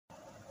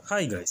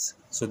Hi guys,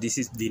 so this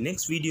is the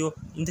next video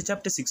in the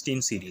chapter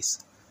 16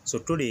 series. So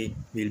today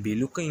we'll be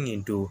looking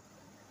into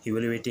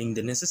evaluating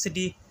the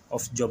necessity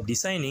of job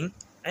designing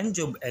and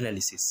job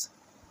analysis.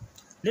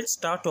 Let's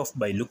start off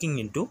by looking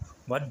into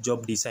what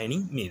job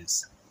designing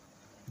means.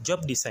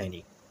 Job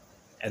designing,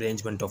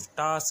 arrangement of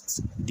tasks,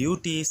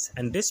 duties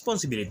and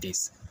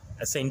responsibilities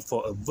assigned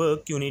for a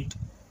work unit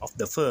of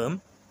the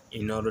firm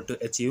in order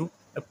to achieve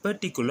a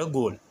particular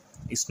goal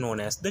is known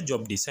as the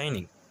job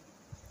designing.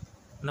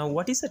 Now,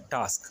 what is a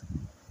task?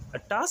 A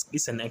task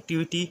is an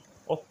activity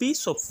or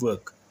piece of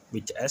work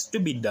which has to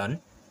be done,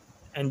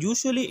 and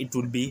usually it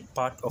will be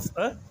part of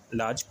a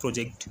large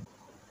project.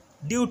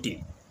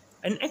 Duty,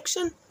 an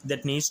action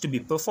that needs to be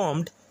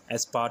performed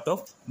as part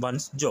of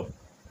one's job.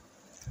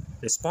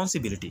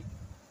 Responsibility,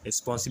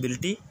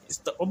 responsibility is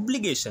the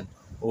obligation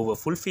over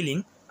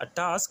fulfilling a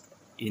task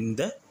in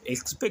the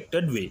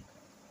expected way.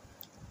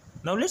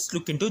 Now let's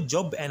look into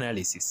job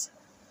analysis.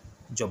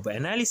 Job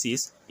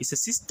analysis is a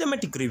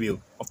systematic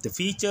review of the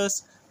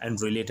features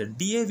and related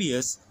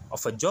behaviors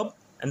of a job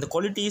and the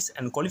qualities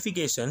and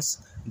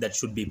qualifications that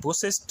should be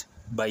possessed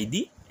by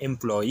the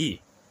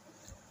employee.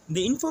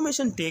 The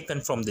information taken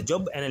from the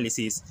job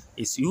analysis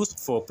is used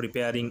for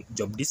preparing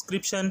job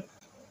description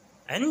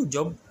and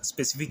job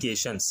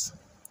specifications.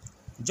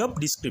 Job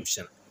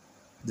description,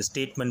 the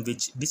statement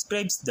which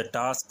describes the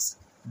tasks,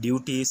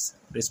 duties,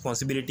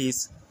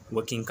 responsibilities,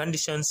 working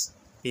conditions,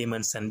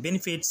 payments and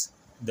benefits,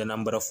 the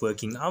number of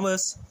working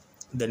hours,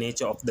 the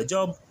nature of the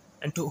job,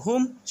 and to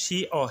whom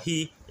she or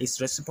he is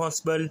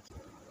responsible,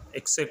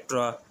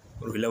 etc.,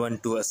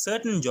 relevant to a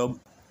certain job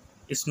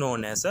is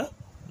known as a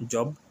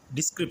job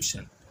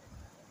description.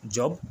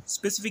 Job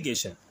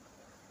specification,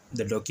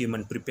 the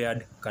document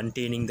prepared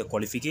containing the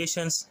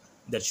qualifications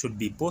that should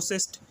be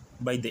possessed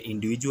by the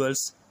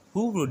individuals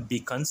who would be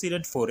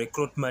considered for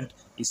recruitment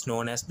is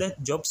known as the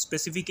job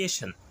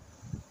specification.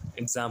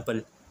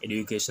 Example,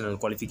 educational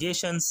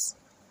qualifications,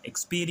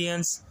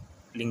 experience,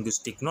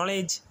 linguistic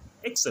knowledge,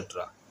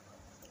 etc.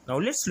 Now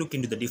let's look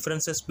into the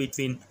differences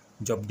between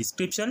job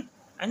description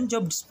and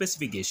job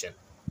specification.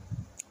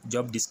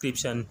 Job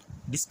description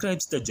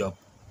describes the job,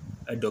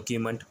 a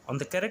document on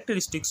the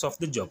characteristics of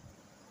the job.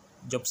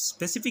 Job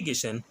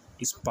specification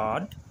is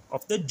part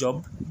of the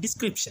job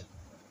description.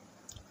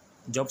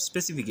 Job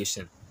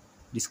specification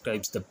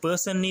describes the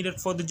person needed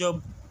for the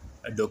job,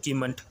 a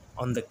document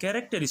on the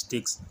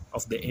characteristics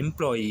of the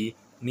employee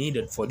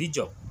needed for the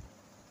job.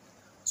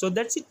 So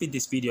that's it with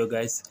this video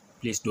guys.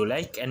 Please do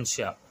like and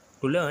share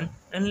to learn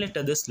and let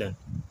others learn.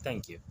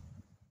 Thank you.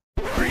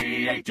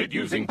 Created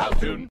using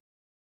Powtoon.